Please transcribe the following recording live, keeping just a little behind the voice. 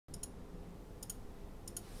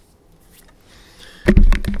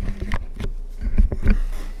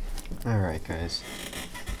Alright guys,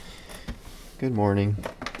 good morning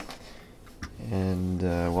and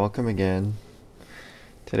welcome again.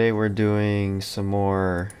 Today we're doing some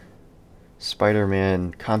more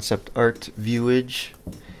Spider-Man concept art viewage.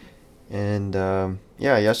 And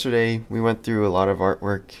yeah, yesterday we went through a lot of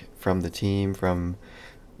artwork from the team from,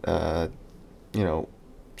 uh, you know,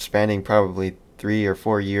 spanning probably 3 or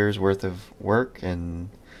 4 years worth of work. And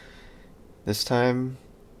this time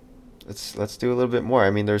let's do a little bit more. I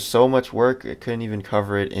mean, there's so much work, I couldn't even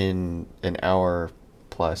cover it in an hour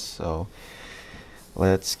plus, so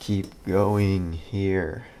let's keep going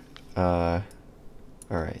here. Alright,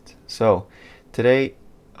 so today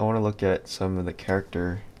I want to look at some of the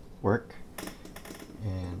character work,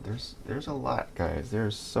 and there's a lot, guys.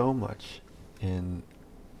 There's so much. And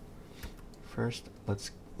first,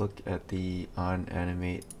 let's look at the on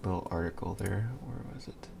animate little article there. Where was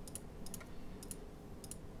it?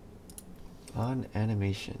 On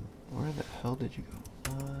animation. Where the hell did you go?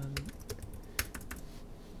 On.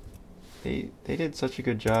 They did such a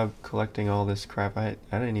good job collecting all this crap. I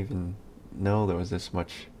didn't even know there was this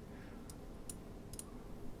much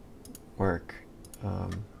work.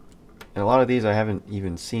 And a lot of these I haven't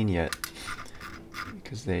even seen yet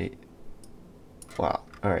because they. Wow.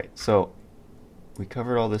 All right. So we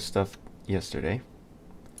covered all this stuff yesterday,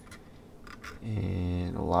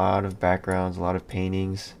 and a lot of backgrounds, a lot of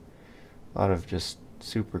paintings, a lot of just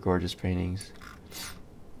super gorgeous paintings,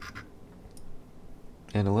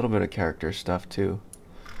 and a little bit of character stuff too.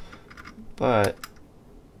 But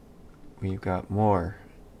we've got more.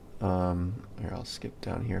 Here, I'll skip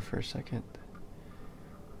down here for a second.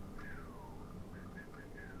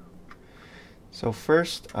 So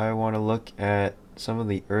first, I want to look at some of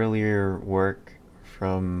the earlier work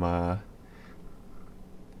from, I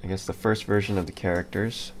guess, the first version of the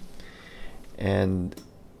characters. And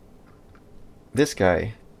this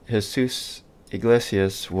guy, Jesus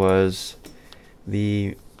Iglesias, was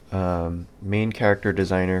the main character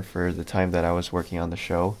designer for the time that I was working on the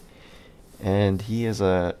show. And he is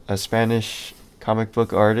a Spanish comic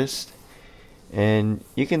book artist. And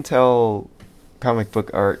you can tell comic book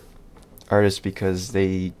artists because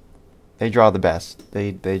they draw the best.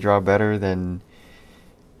 They draw better than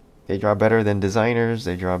designers.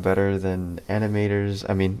 They draw better than animators.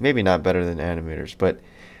 I mean, maybe not better than animators, but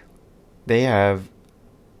they have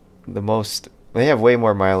they have way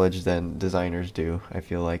more mileage than designers do, I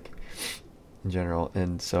feel like, in general.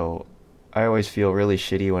 And so I always feel really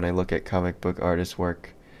shitty when I look at comic book artists'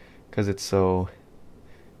 work because it's so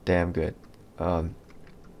damn good.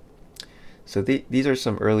 So these are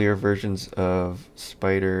some earlier versions of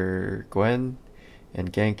Spider-Gwen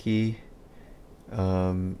and Genki.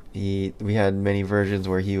 We had many versions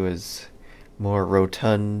where he was more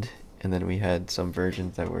rotund, and then we had some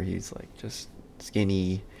versions where he's like just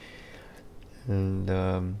skinny. And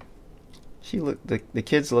the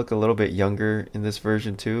kids look a little bit younger in this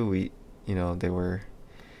version too. They were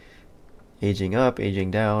aging up,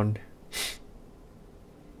 aging down.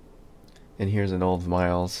 And here's an old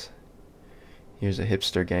Miles. Here's a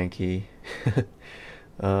hipster Genki.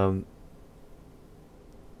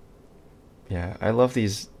 Yeah, I love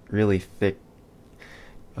these really thick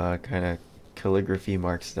kind of calligraphy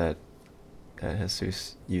marks that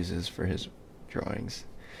Jesus uses for his drawings.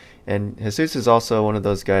 And Jesus is also one of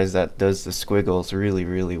those guys that does the squiggles really,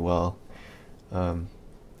 really well.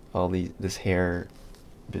 This hair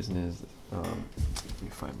business. Let me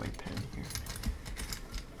find my pen here.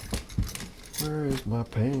 Where is my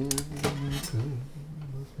pen?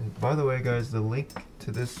 By the way, guys, the link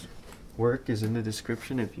to this work is in the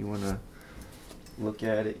description if you want to look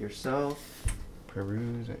at it yourself,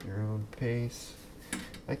 peruse at your own pace.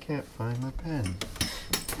 I can't find my pen.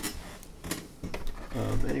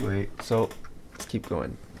 Anyway, so let's keep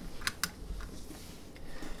going.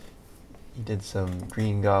 He did some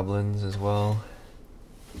Green Goblins as well.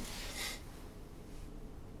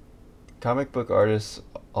 Comic book artists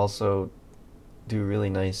also do really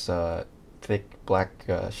nice thick black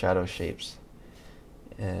shadow shapes,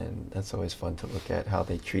 and that's always fun to look at how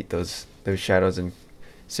they treat those shadows and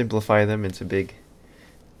simplify them into big,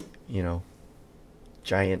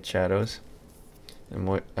 giant shadows.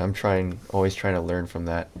 And I'm always trying to learn from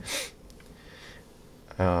that.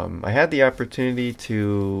 I had the opportunity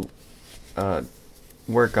to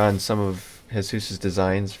work on some of Jesus's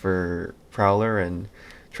designs for Prowler and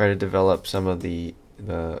try to develop some of the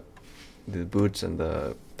boots and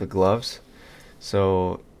the gloves.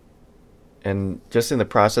 So, and just in the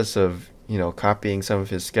process of copying some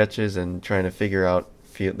of his sketches and trying to figure out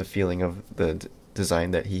the feeling of the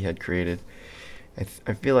design that he had created,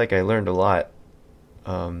 I feel like I learned a lot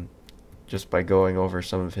just by going over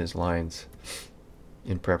some of his lines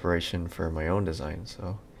in preparation for my own design.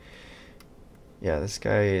 So yeah, this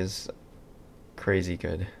guy is crazy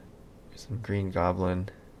good. Some Green Goblin.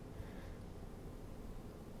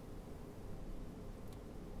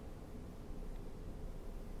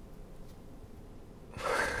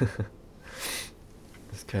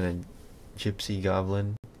 This kind of gypsy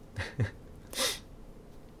goblin.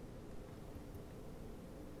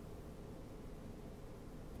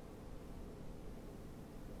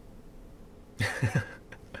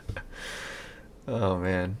 Oh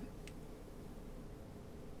man.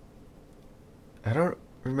 I don't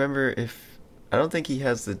remember if I don't think he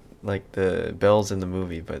has the bells in the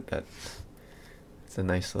movie, but it's a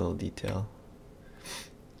nice little detail.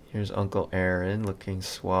 Here's Uncle Aaron looking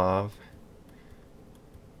suave.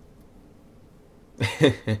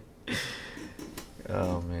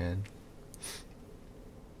 Oh man.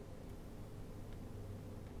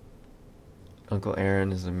 Uncle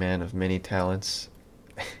Aaron is a man of many talents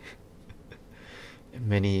and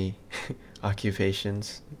many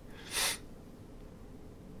occupations.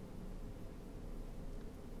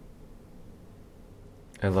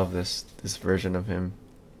 I love this version of him.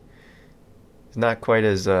 He's not quite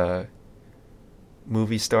as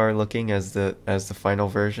movie star looking as the final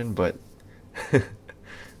version, but I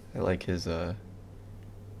like his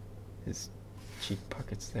cheek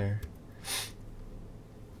pockets there.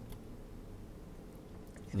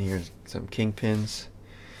 And here's some kingpins.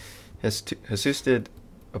 Jesus did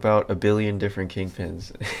about 1 billion different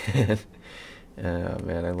kingpins. And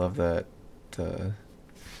man, I love that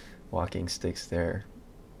walking sticks there.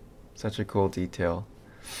 Such a cool detail.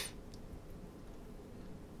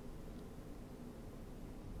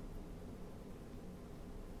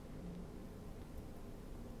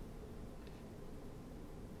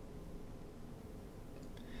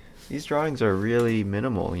 These drawings are really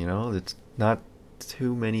minimal, you know? It's not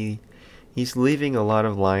too many. He's leaving a lot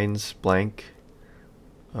of lines blank,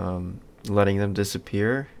 letting them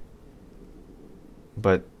disappear.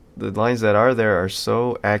 But the lines that are there are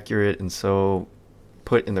so accurate and so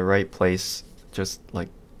put in the right place, just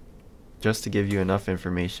to give you enough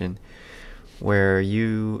information where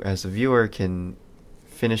you, as a viewer, can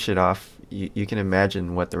finish it off. You can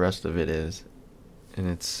imagine what the rest of it is, and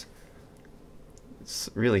it's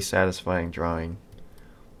really satisfying drawing.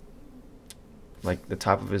 Like the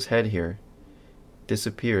top of his head here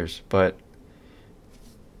disappears, but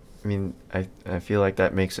I mean, I feel like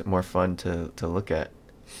that makes it more fun to look at.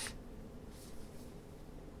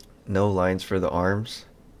 No lines for the arms.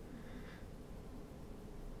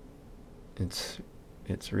 It's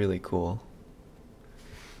really cool.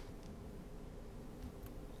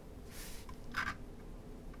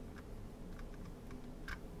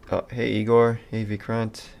 Oh, hey Igor, hey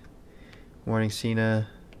Vikrant. Morning Cena.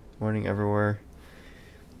 Morning everywhere.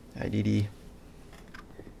 Hi Didi.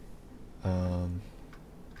 Let's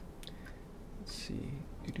see.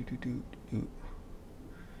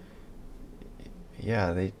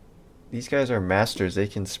 Yeah, these guys are masters. They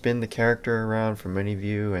can spin the character around from any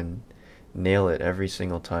view and nail it every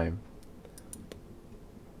single time.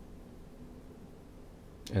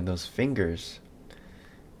 And those fingers.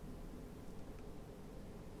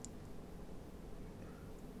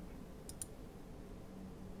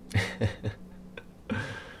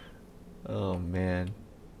 Oh man.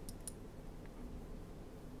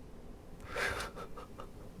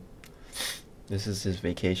 This is his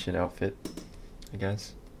vacation outfit, I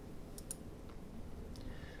guess.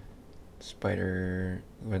 Spider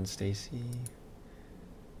Gwen Stacy.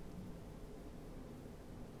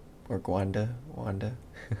 Or Wanda.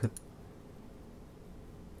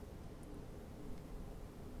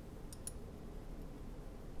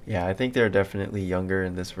 Yeah, I think they're definitely younger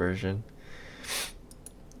in this version.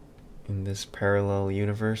 In this parallel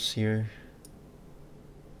universe here.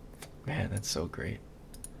 Man, that's so great.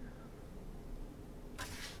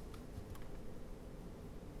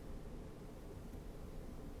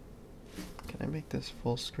 Can I make this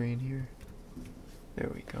full screen here?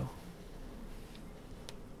 There we go.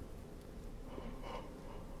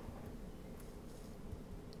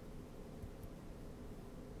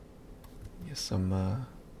 Yes, some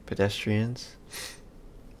pedestrians.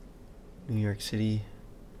 New York City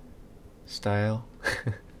style.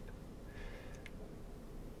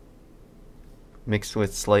 Mixed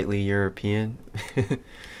with slightly European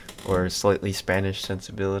or slightly Spanish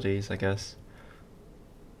sensibilities, I guess.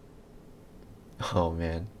 Oh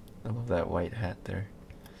man, I love that white hat there.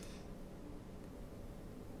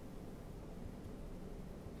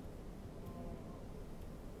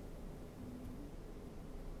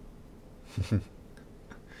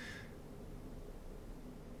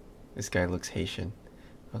 This guy looks Haitian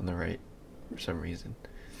on the right for some reason.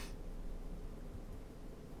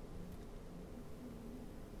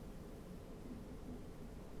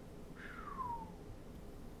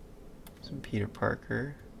 Some Peter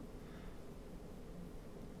Parker.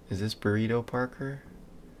 Is this Burrito Parker?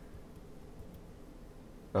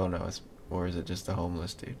 Oh no, or is it just a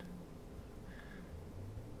homeless dude?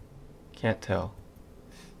 Can't tell.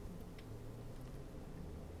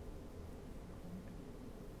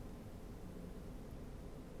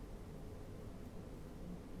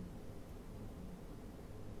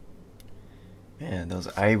 Man, those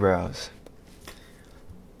eyebrows.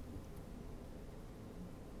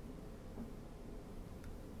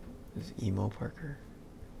 Is emo Parker?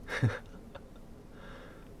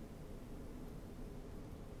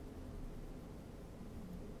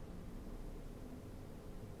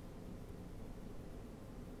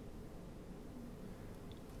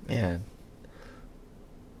 Man,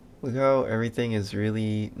 look how everything is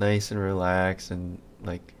really nice and relaxed and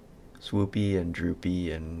like swoopy and droopy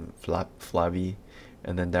and flabby,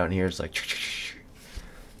 and then down here it's like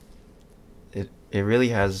it really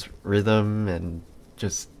has rhythm and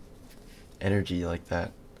just energy like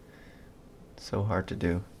that. So hard to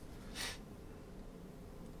do.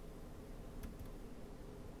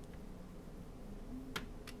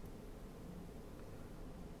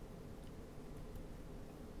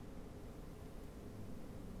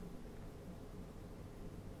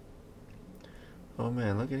 Oh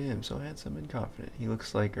man, look at him, so handsome and confident. He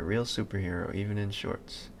looks like a real superhero, even in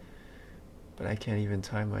shorts. But I can't even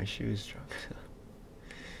tie my shoes strong.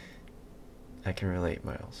 I can relate,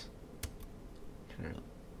 Miles. Can relate.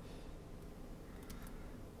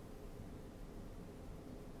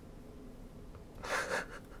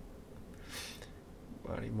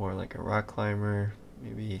 Body more like a rock climber,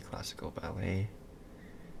 maybe classical ballet.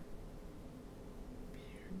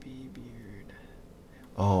 Beard.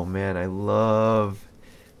 Oh man, I love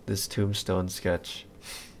this tombstone sketch.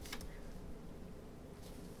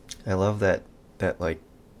 I love that like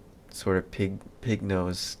sort of pig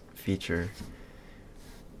nose feature.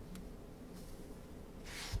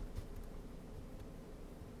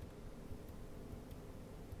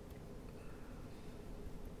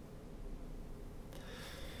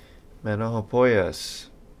 Manojo pollas,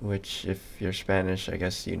 which if you're Spanish, I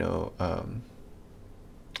guess you know.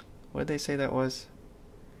 What did they say that was?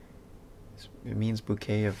 It means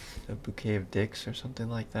bouquet of dicks or something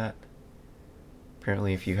like that.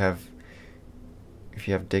 Apparently, if you have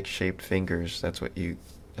dick-shaped fingers, that's what you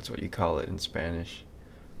call it in Spanish.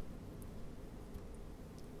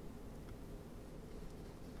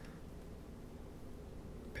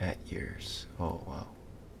 Bat ears. Oh wow.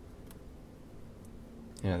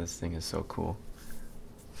 Yeah, this thing is so cool.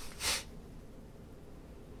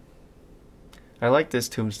 I like this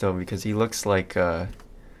tombstone because he looks like I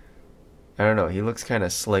don't know, he looks kind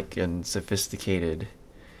of slick and sophisticated,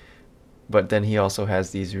 but then he also has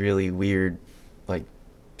these really weird like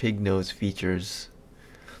pig nose features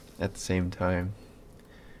at the same time.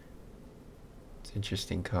 It's an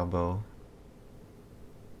interesting combo.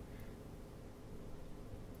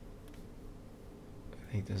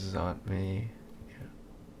 I think this is Aunt May.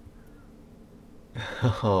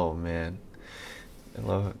 Yeah. Oh man, I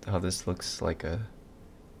love how this looks like a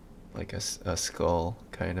skull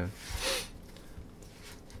kind of.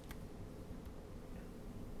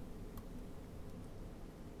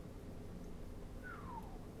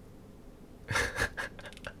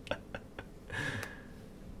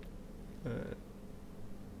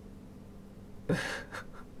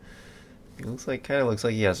 He looks like kind of looks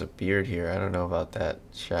like he has a beard here. I don't know about that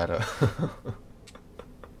shadow.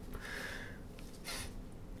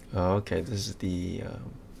 Oh, okay, this is the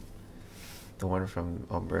one from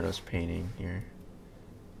Alberto's painting here.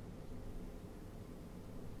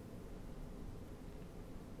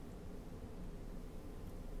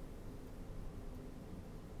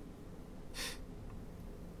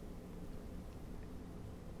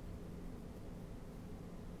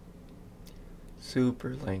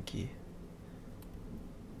 Super lanky.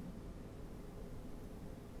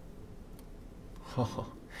 Oh,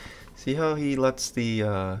 see how he lets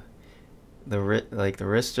the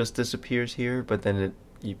wrist just disappears here, but then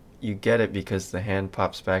you get it because the hand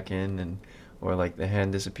pops back in, and or like the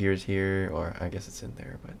hand disappears here, or I guess it's in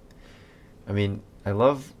there, but I mean, I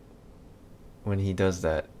love when he does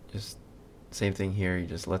that. Just same thing here. He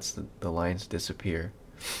just lets the lines disappear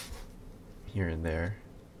here and there.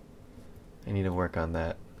 I need to work on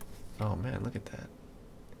that. Oh man, look at that.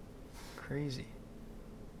 Crazy.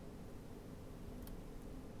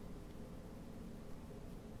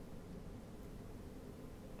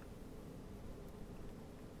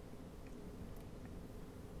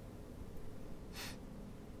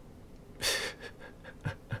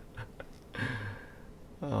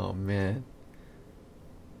 Oh man.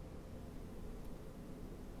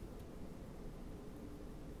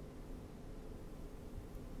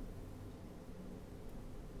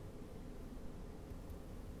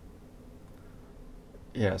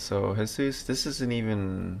 Yeah, so Jesus, this isn't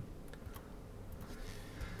even.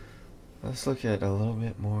 Let's look at a little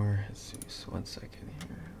bit more Jesus. 1 second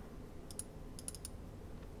here.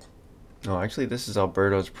 No, actually, this is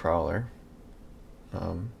Alberto's Prowler.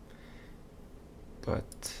 Um, but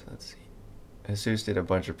let's see. Jesus did a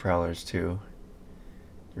bunch of Prowlers too.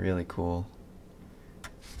 Really cool.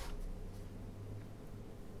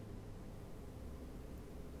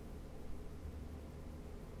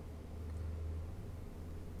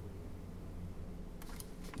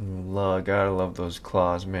 Gotta love those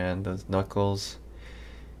claws, man. Those knuckles.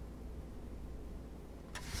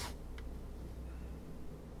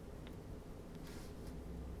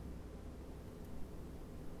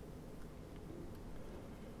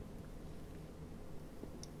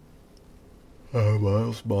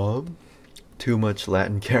 Miles Bob. Too much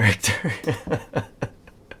Latin character.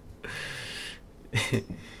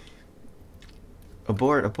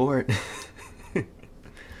 Abort, abort.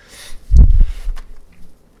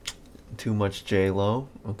 Too much J-Lo.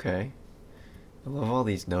 Okay. I love all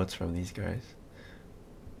these notes from these guys.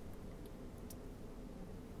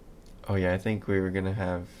 Oh yeah, I think we were gonna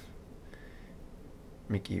have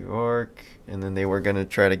Mickey Rourke, and then they were gonna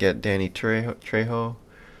try to get Danny Trejo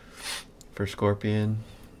for Scorpion.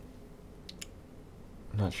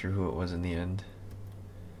 I'm not sure who it was in the end.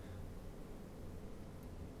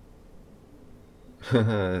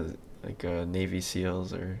 Like Navy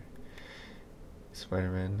SEALs or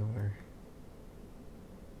Spider-Man or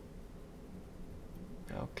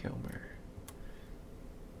Val Kilmer.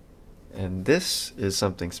 And this is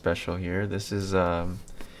something special here. This is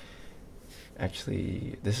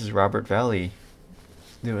actually this is Robert Valley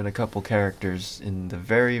doing a couple characters in the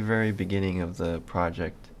very very beginning of the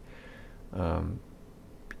project,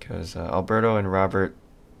 because Alberto and Robert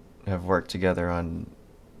have worked together on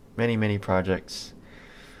many projects,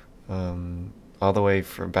 all the way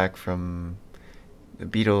from back from the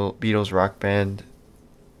Beatles rock band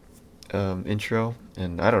intro,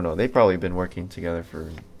 and I don't know, they've probably been working together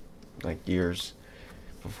for like years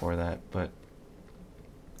before that, but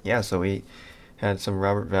yeah, so we had some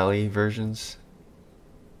Robert Valley versions.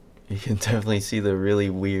 You can definitely see the really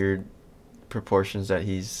weird proportions that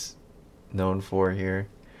he's known for here.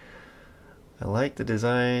 I like the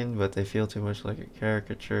design, but they feel too much like a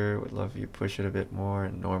caricature. Would love if you push it a bit more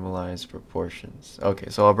and normalize proportions. Okay,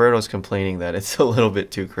 so Alberto's complaining that it's a little bit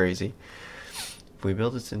too crazy. If we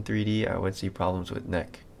build this in 3D, I would see problems with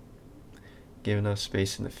neck. Give enough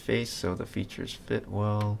space in the face so the features fit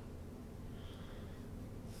well.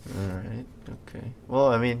 Alright, okay. Well,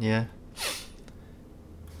 I mean, yeah.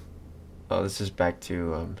 Oh, this is back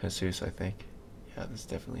to Jesus, I think. Yeah, this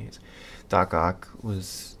definitely is. Doc Ock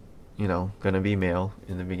was, gonna be male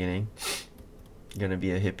in the beginning. Gonna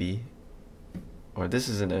be a hippie. Or this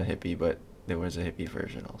isn't a hippie, but there was a hippie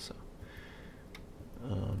version also.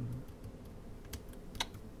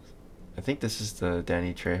 I think this is the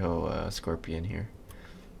Danny Trejo Scorpion here.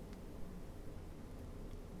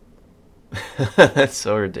 That's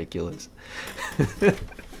so ridiculous.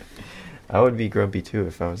 I would be grumpy too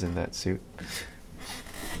if I was in that suit.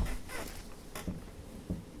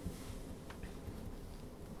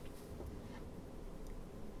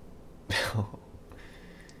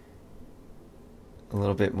 A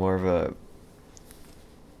little bit more of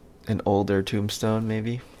an older Tombstone,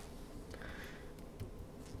 maybe.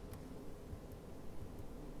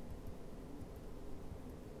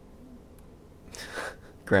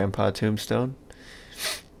 Grandpa Tombstone.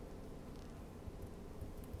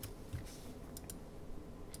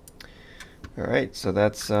 All right, so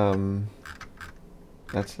that's that.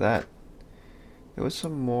 There was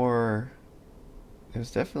some more. There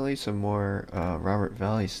was definitely some more Robert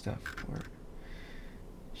Valley stuff. Or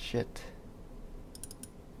shit.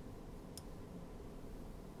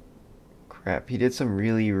 Crap. He did some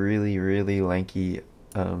really lanky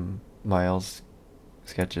Miles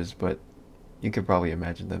sketches, but you could probably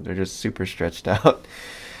imagine them. They're just super stretched out.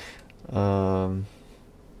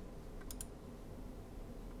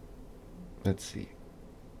 Let's see.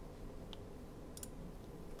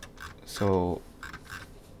 So,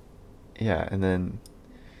 yeah, and then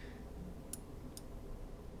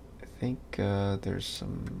I think there's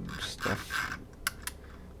some stuff.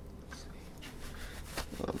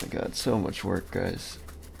 Oh my god, so much work, guys.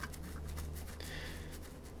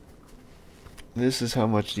 This is how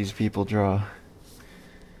much these people draw.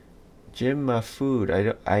 Jim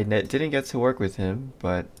Mahfood. I didn't get to work with him,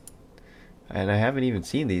 but And I haven't even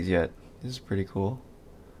seen these yet. This is pretty cool.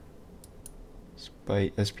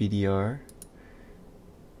 SPDR.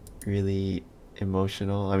 Really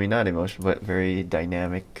emotional. I mean, not emotional, but very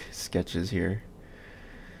dynamic sketches here.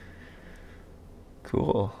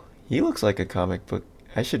 Cool. He looks like a comic book.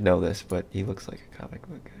 I should know this, but he looks like a comic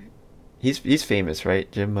book guy. He's famous,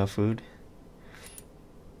 right? Jim Mahfood.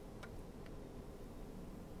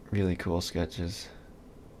 Really cool sketches.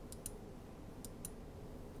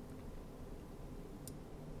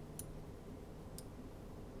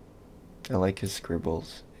 I like his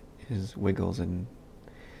scribbles, his wiggles, and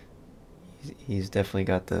he's definitely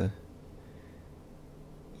got the.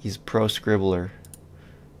 He's pro scribbler.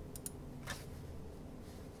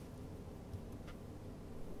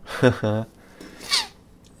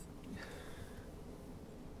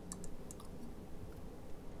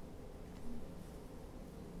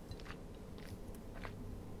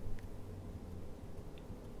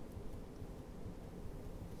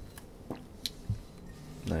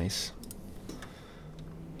 Nice.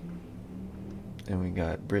 And we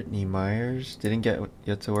got Brittany Myers. Didn't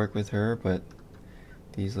get to work with her, but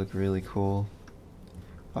these look really cool.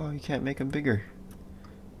 Oh, you can't make them bigger.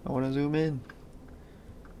 I want to zoom in.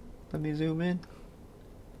 Let me zoom in.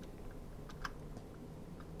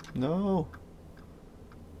 No.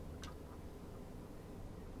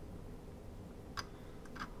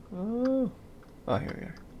 Oh. Oh, here we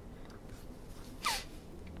are.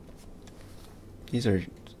 These are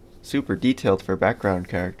super detailed for background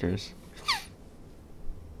characters.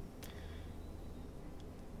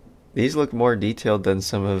 These look more detailed than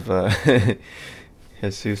some of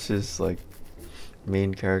Jesus's like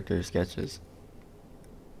main character sketches.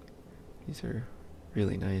 These are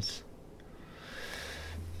really nice.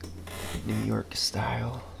 New York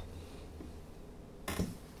style.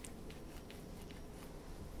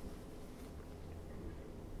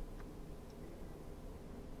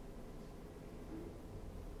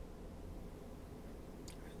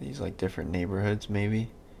 These like different neighborhoods maybe.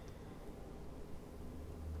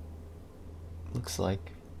 Looks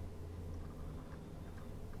like.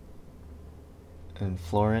 And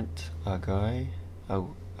Florent Agui,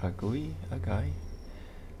 Agui,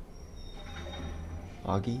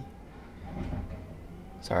 Augie.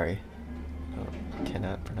 Sorry, I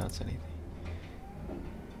cannot pronounce anything.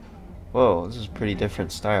 Whoa, this is a pretty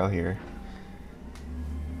different style here.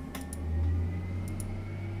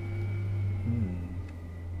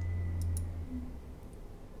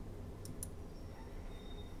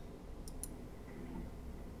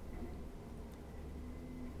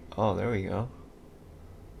 Oh, there we go.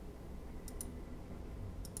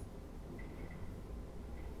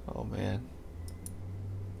 Oh man.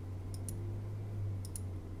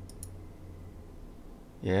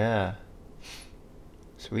 Yeah.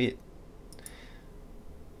 Sweet.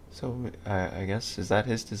 So I guess is that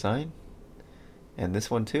his design? And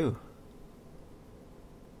this one too.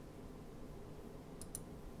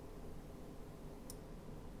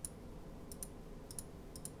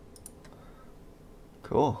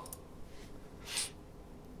 Cool.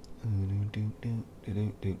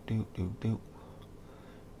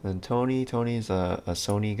 Then Tony's a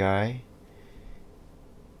Sony guy,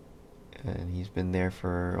 and he's been there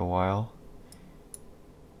for a while.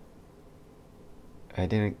 I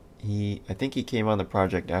think he came on the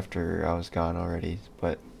project after I was gone already,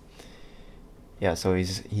 but yeah, so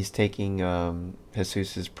he's taking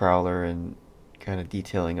Jesus's Prowler and kind of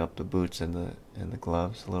detailing up the boots and the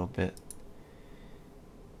gloves a little bit.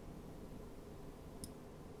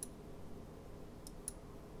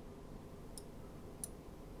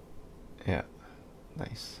 Yeah,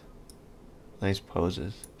 nice. Nice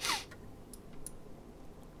poses.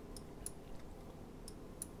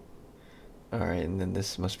 Alright, and then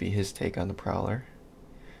this must be his take on the Prowler.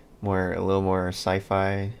 A little more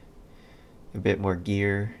sci-fi, a bit more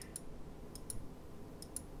gear.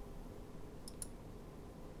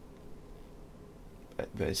 But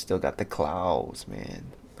it's still got the claws,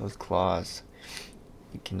 man. Those claws.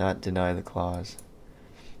 You cannot deny the claws.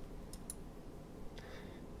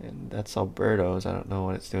 And that's Alberto's. I don't know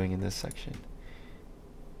what it's doing in this section.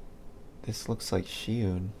 This looks like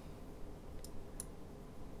Shiun.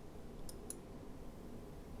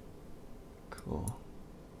 Cool.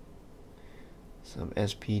 Some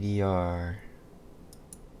SPDR.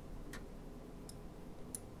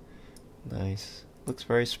 Nice. Looks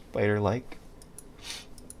very spider-like.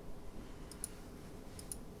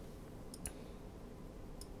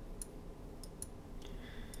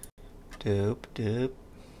 Dope.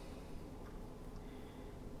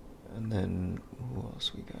 And then, who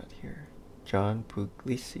else we got here? John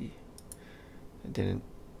Puglisi. I didn't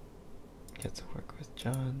get to work with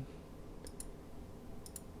John.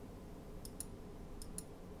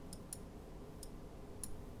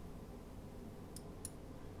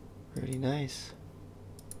 Pretty nice.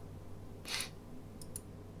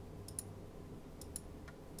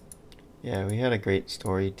 Yeah, we had a great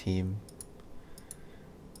story team.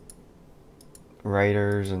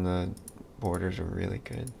 Writers and the borders were really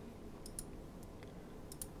good.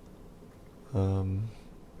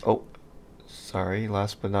 Oh, sorry.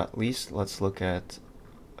 Last but not least, let's look at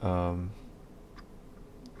um,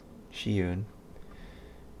 Shiyun.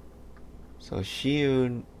 So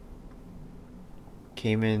Shiyun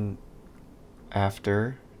came in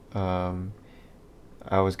after um,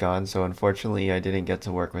 I was gone, so unfortunately I didn't get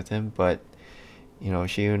to work with him. But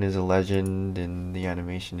Shiyun is a legend in the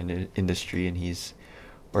animation industry, and he's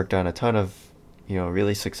worked on a ton of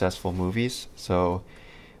really successful movies. So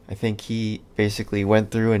I think he basically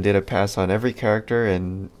went through and did a pass on every character,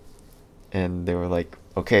 and they were like,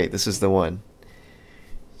 okay, this is the one.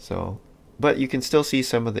 So, but you can still see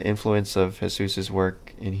some of the influence of Jesus's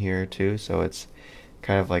work in here too. So it's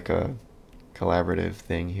kind of like a collaborative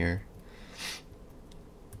thing here.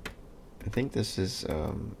 I think this is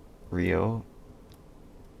Rio,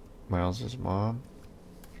 Miles's mom.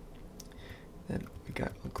 Then we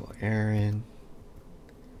got Uncle Aaron.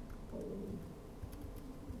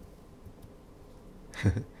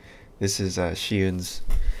 This is Shiyun's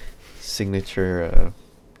signature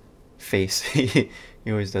face. He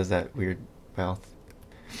always does that weird mouth.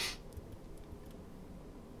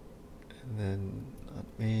 And then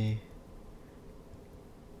Aunt May.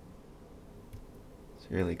 It's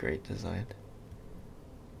a really great design.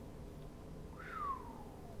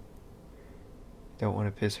 Don't want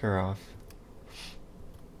to piss her off.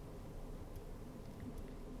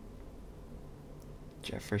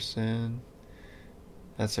 Jefferson.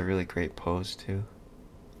 That's a really great pose too.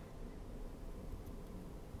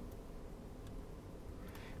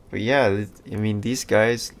 But yeah, I mean these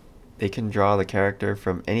guys, they can draw the character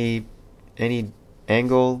from any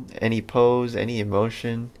angle, any pose, any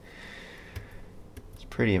emotion. It's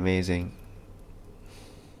pretty amazing.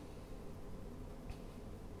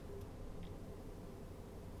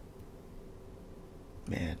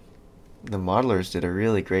 Man, the modelers did a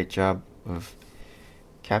really great job of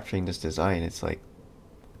capturing this design. It's like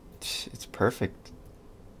it's perfect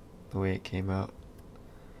the way it came out.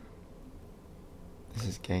 This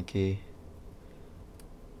is Genki.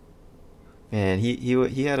 Man,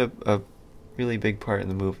 he had a really big part in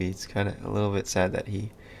the movie. It's kind of a little bit sad that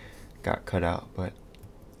he got cut out, but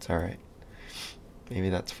it's all right. Maybe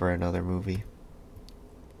that's for another movie.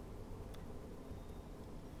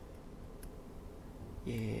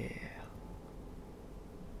 Yeah.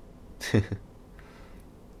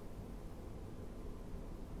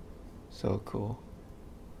 So cool.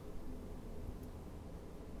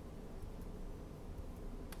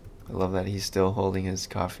 I love that he's still holding his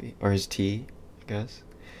coffee or his tea, I guess.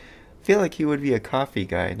 I feel like he would be a coffee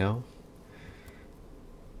guy, no?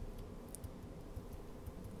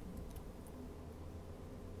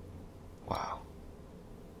 Wow.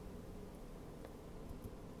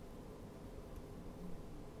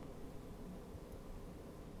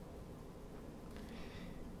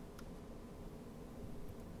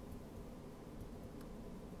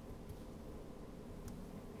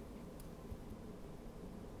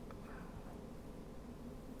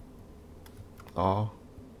 Oh,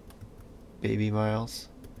 baby Miles.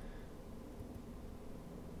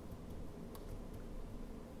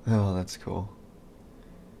 Oh, that's cool.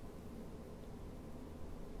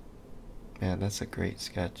 Man, that's a great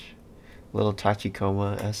sketch. A little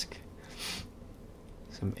Tachikoma-esque.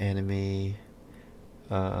 Some anime.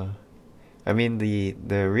 Uh, I mean the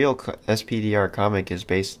real SPDR comic is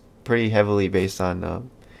based pretty heavily based on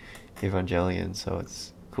Evangelion, so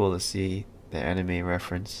it's cool to see the anime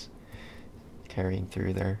reference carrying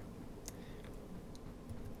through there.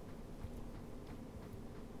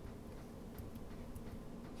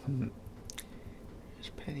 There's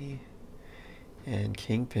Penny and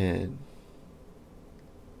Kingpin.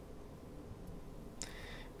 I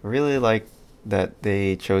really like that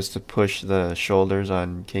they chose to push the shoulders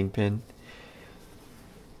on Kingpin.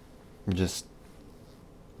 Just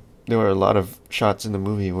there were a lot of shots in the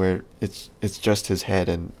movie where it's just his head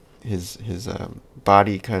and his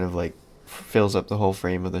body kind of like fills up the whole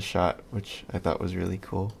frame of the shot, which I thought was really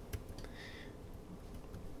cool.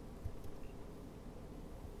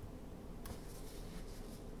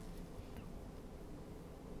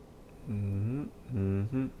 Mm-hmm.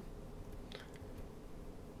 Mm-hmm.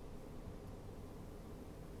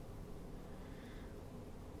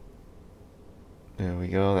 There we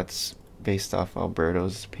go. That's based off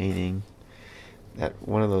Alberto's painting. That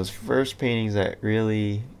one of those first paintings that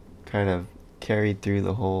really kind of carried through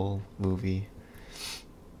the whole movie.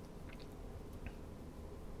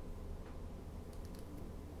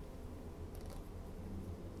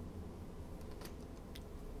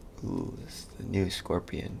 Ooh, this is the new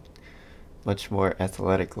Scorpion. Much more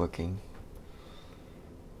athletic looking.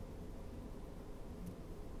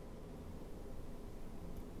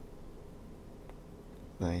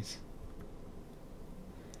 Nice.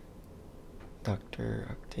 Dr.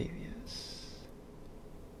 Octavius.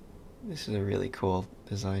 This is a really cool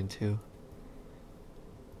design too.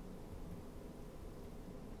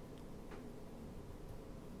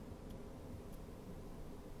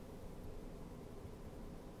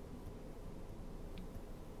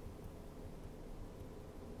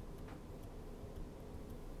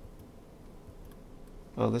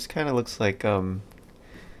 Oh, this kind of looks like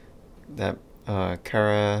that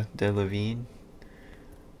Cara Delevingne,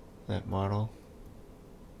 that model.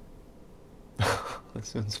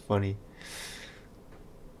 This one's funny.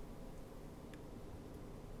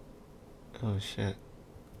 Oh shit.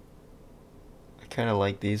 I kind of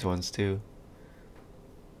like these ones too.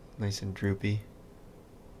 Nice and droopy.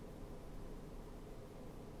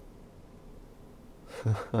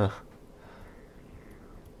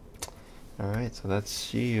 Alright, so that's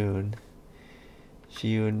Shiyun.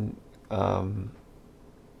 Shiyun,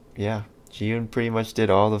 yeah, Shiyun pretty much did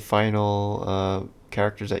all the final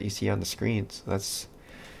characters that you see on the screen. So that's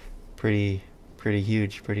pretty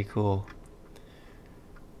huge, pretty cool.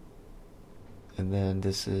 And then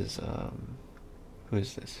this is, who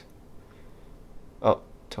is this? Oh,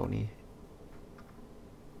 Tony.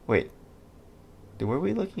 Wait, were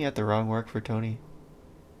we looking at the wrong work for Tony?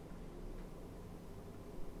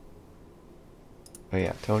 Oh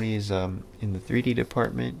yeah, Tony's in the 3D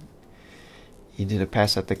department. He did a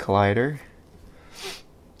pass at the collider,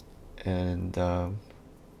 and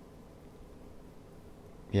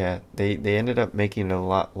yeah, they ended up making it a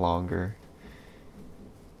lot longer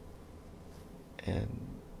and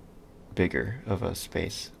bigger of a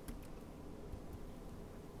space.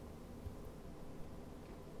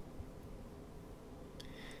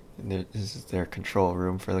 And this is their control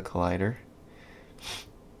room for the collider.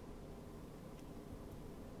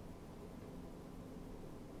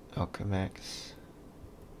 Alchemax.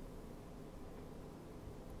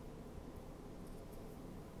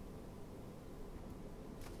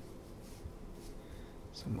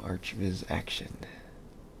 Some ArchViz action.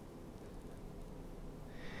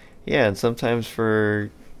 Yeah, and sometimes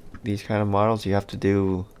for these kind of models you have to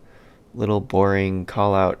do little boring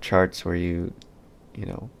call out charts where you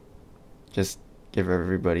know, just give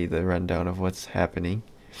everybody the rundown of what's happening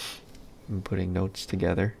and putting notes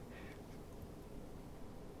together.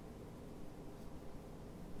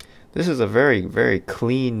 This is a very, very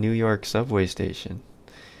clean New York subway station.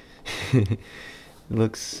 It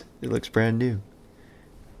looks brand new.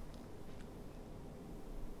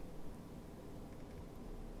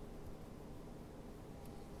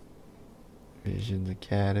 Visions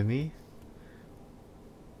Academy.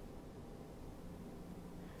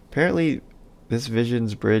 Apparently this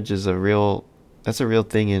Visions Bridge is that's a real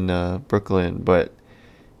thing in Brooklyn, but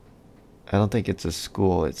I don't think it's a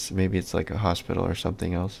school. Maybe it's like a hospital or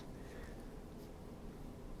something else.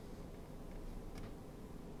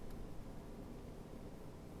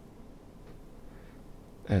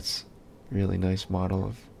 That's really nice model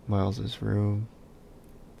of Miles's room.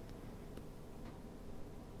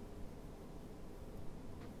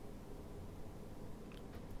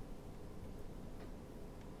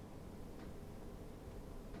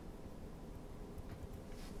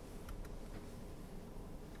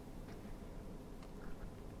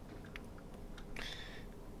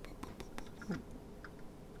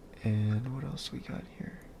 And what else we got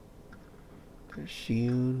here? There's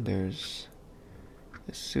Shiyun, there's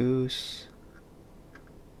Jesus.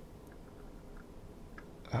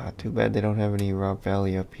 Ah, too bad they don't have any Rob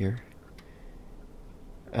Valley up here.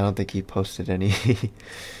 I don't think he posted any.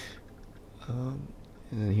 And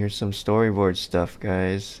then here's some storyboard stuff,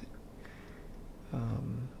 guys.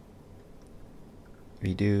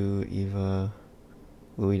 Redo, Eva,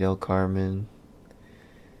 Louis Del Carmen,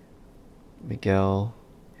 Miguel.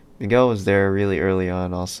 Miguel was there really early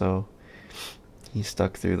on also. He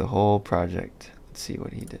stuck through the whole project. Let's see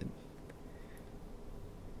what he did.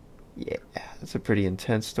 Yeah, that's a pretty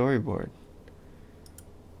intense storyboard.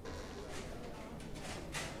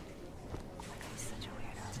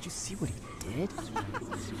 Did you see what he did?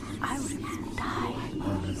 I would have died.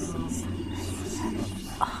 Oh, what a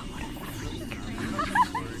freak.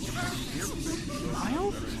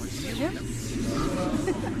 Miles? Jim?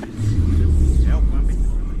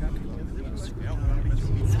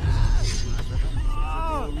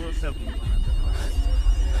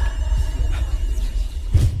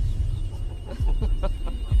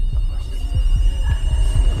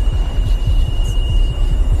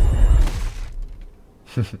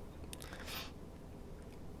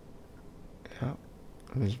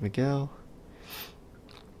 There's Miguel.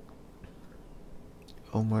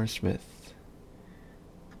 Omar Smith.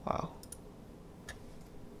 Wow.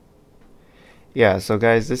 Yeah, so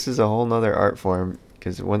guys, this is a whole nother art form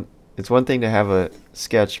because it's one thing to have a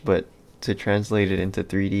sketch, but to translate it into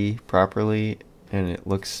 3D properly and it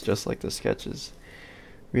looks just like the sketches,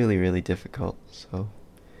 really, really difficult. So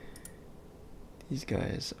these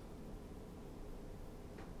guys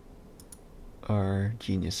are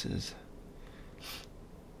geniuses.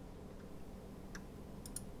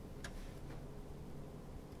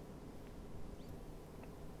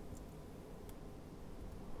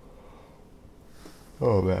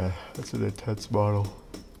 Oh man, that's an intense model.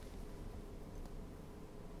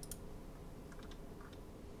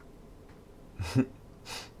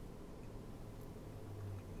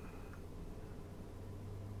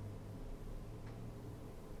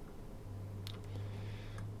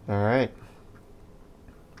 All right.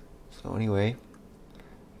 So anyway,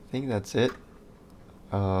 I think that's it.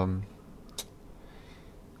 Um,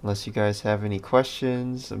 unless you guys have any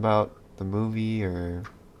questions about the movie or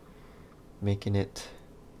making it,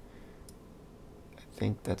 I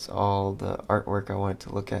think that's all the artwork I wanted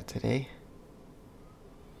to look at today.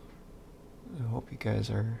 I hope you guys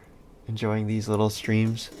are enjoying these little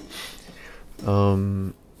streams.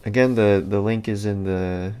 Again, the link is in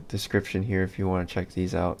the description here if you want to check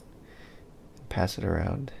these out. Pass it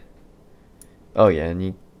around. Oh yeah,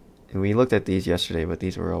 and we looked at these yesterday, but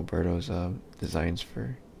these were Alberto's designs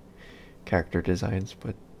for character designs.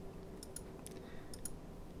 But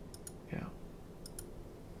yeah.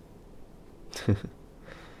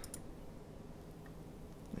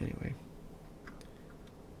 Anyway.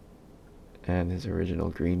 And his original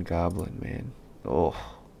Green Goblin, man. Oh,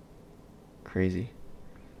 crazy.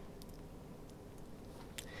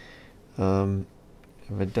 Have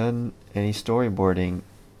I done any storyboarding?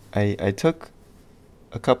 I took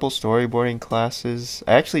a couple storyboarding classes.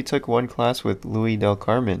 I actually took one class with Louis Del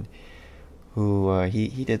Carmen, who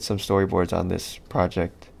he did some storyboards on this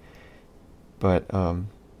project. But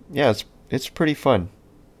yeah, it's pretty fun.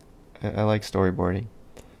 I like storyboarding,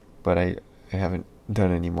 but I haven't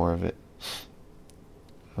done any more of it.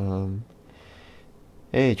 Um,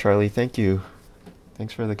 hey Charlie, thank you.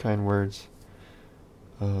 Thanks for the kind words.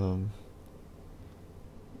 Um,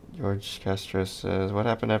 George Castro says, "What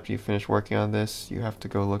happened after you finish working on this? You have to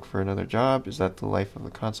go look for another job? Is that the life of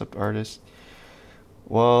a concept artist?"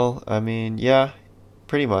 Well, I mean, yeah,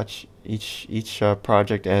 pretty much. Each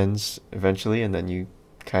project ends eventually, and then you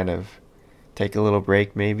kind of take a little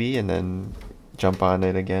break maybe, and then jump on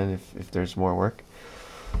it again if there's more work.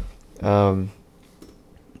 Um,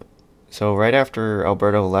 so right after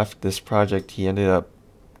Alberto left this project, he ended up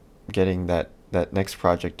getting that next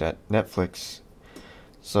project at Netflix.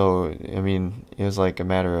 So I mean, it was like a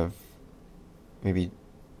matter of maybe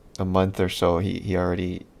a month or so. He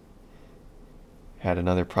already had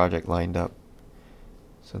another project lined up.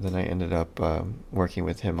 So then I ended up working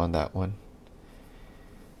with him on that one.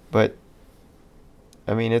 But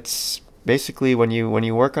I mean, it's basically when you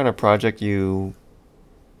work on a project, you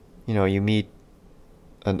meet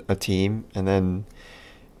a team, and then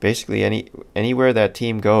basically anywhere that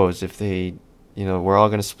team goes, if they, we're all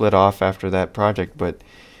going to split off after that project, but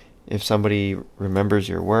if somebody remembers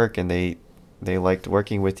your work and they liked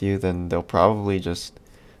working with you, then they'll probably just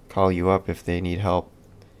call you up if they need help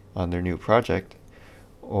on their new project.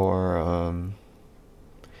 Or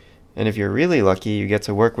and if you're really lucky, you get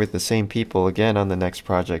to work with the same people again on the next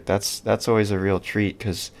project. That's always a real treat,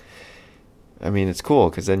 because I mean, it's cool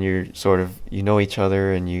because then you're sort of, you know each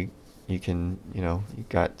other, and you can, you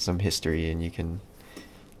got some history, and you can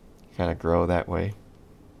kind of grow that way.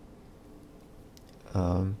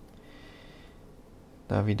 Um,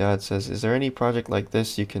 Navidad says, "Is there any project like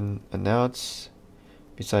this you can announce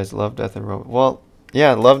besides Love, Death, and Robots?" Well,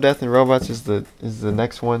 yeah, Love, Death, and Robots is the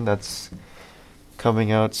next one that's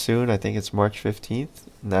coming out soon. I think it's March 15th,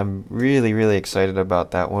 and I'm really, really excited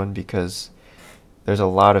about that one because there's a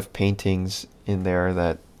lot of paintings in there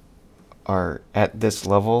that are at this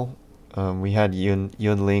level. We had Yun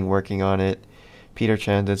Ling working on it. Peter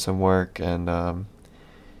Chan did some work, and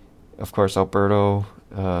of course Alberto.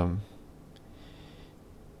 I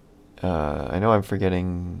know I'm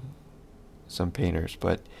forgetting some painters,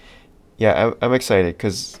 but yeah, I'm excited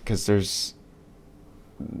because there's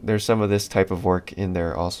some of this type of work in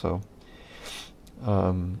there also.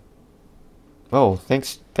 Um, oh,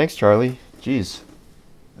 thanks Charlie. Jeez,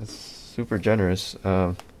 that's super generous.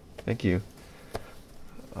 Thank you.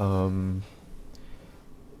 Um,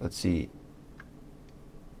 let's see.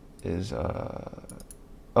 Is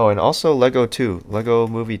Oh, and also Lego 2. Lego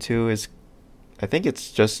Movie 2 is, I think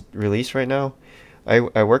it's just released right now.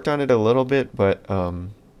 I worked on it a little bit, but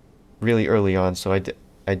really early on, so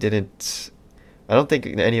I didn't. I don't think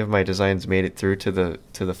any of my designs made it through to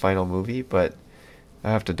the final movie, but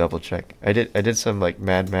I have to double check. I did some like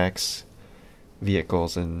Mad Max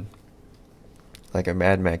vehicles and like a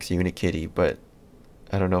Mad Max Unikitty, but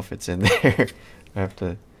I don't know if it's in there. I have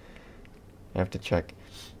to I have to check.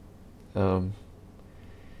 Um,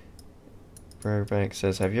 Burbank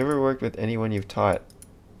says, "Have you ever worked with anyone you've taught?"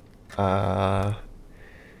 Uh,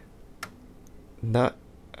 not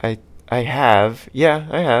I I have. Yeah,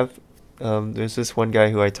 I have. There's this one guy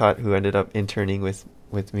who I taught who ended up interning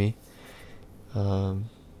with me. Um,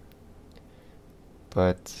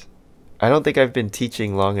 but I don't think I've been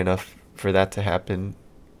teaching long enough for that to happen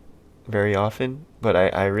very often. But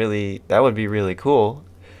I really that would be really cool.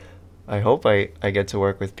 I hope I get to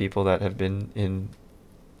work with people that have been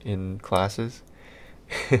in classes.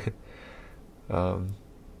 um,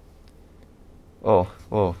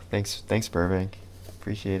 oh, thanks Burbank.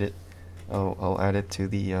 Appreciate it. I'll add it to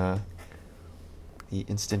the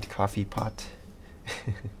instant coffee pot.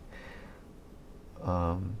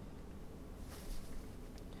 um,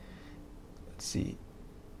 let's see.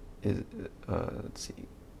 Let's see.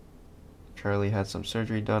 Charlie had some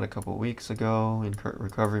surgery done a couple weeks ago in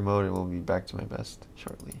recovery mode and will be back to my best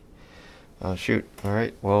shortly. Shoot. All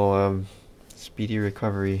right. Well, speedy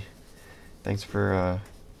recovery. Thanks for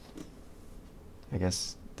I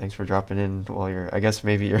guess thanks for dropping in while I guess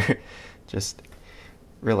maybe you're just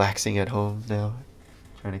relaxing at home now,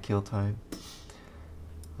 trying to kill time.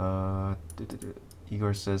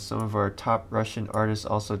 Igor says some of our top Russian artists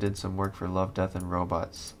also did some work for Love, Death, and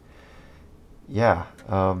Robots. Yeah,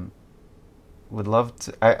 would love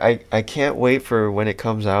to. I can't wait for when it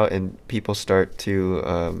comes out and people start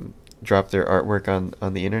to drop their artwork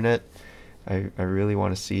on the internet. I really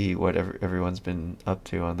want to see what everyone's been up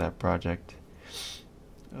to on that project.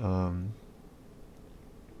 Um,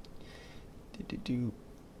 do.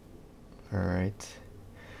 All right.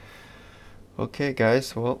 Okay,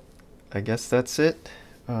 guys. Well, I guess that's it.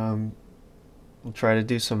 Um, we'll try to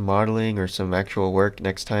do some modeling or some actual work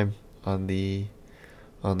next time on the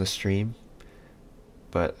stream.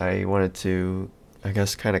 But I wanted to, I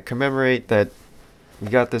guess, kind of commemorate that we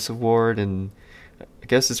got this award, and I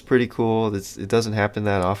guess it's pretty cool. It doesn't happen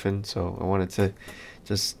that often, so I wanted to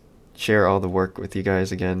just share all the work with you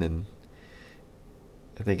guys again, and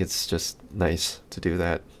I think it's just nice to do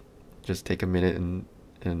that. Just take a minute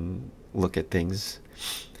and look at things.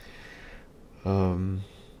 Um,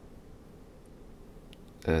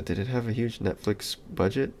 did it have a huge Netflix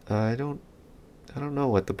budget? I don't know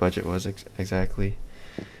what the budget was exactly.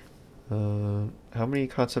 How many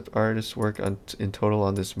concept artists work on in total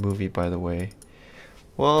on this movie, by the way?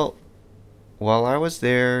 Well, while I was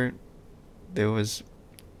there, there was,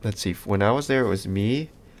 let's see, when I was there, it was me,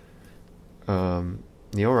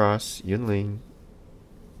 Neil Ross, Yun Ling,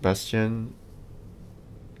 Bastien,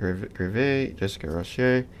 Gervais, Jessica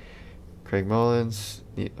Rocher, Craig Mullins,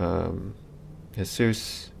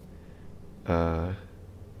 Jesus. Uh,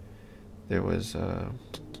 there was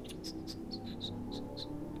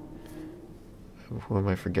who am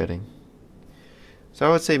I forgetting? So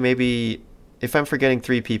I would say maybe if I'm forgetting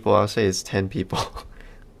 3 people, I'll say it's 10 people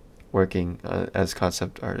working as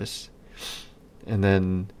concept artists. And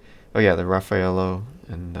then, oh yeah, the Raffaello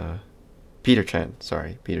and Peter Chan.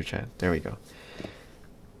 Sorry, Peter Chan. There we go.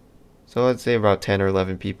 So let's say about 10 or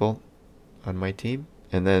 11 people on my team.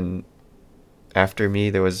 And then after me,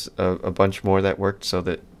 there was a bunch more that worked, so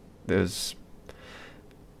that there's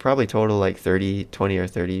probably total like 30, 20 or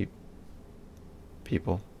 30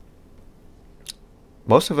 people.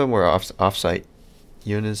 Most of them were off-site.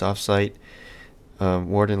 Yoon is off-site.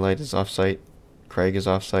 Warden Light is off-site. Craig is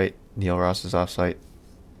off-site. Neil Ross is off-site.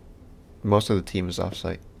 Most of the team is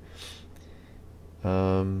off-site.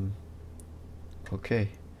 Okay.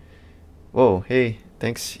 Whoa, hey,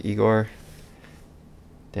 thanks, Igor.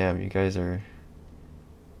 Damn, you guys are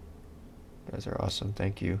awesome.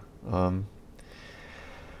 Thank you.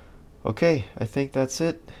 Okay, I think that's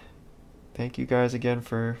it. Thank you guys again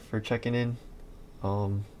for checking in.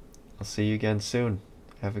 I'll see you again soon.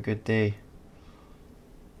 Have a good day.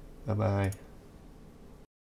 Bye bye.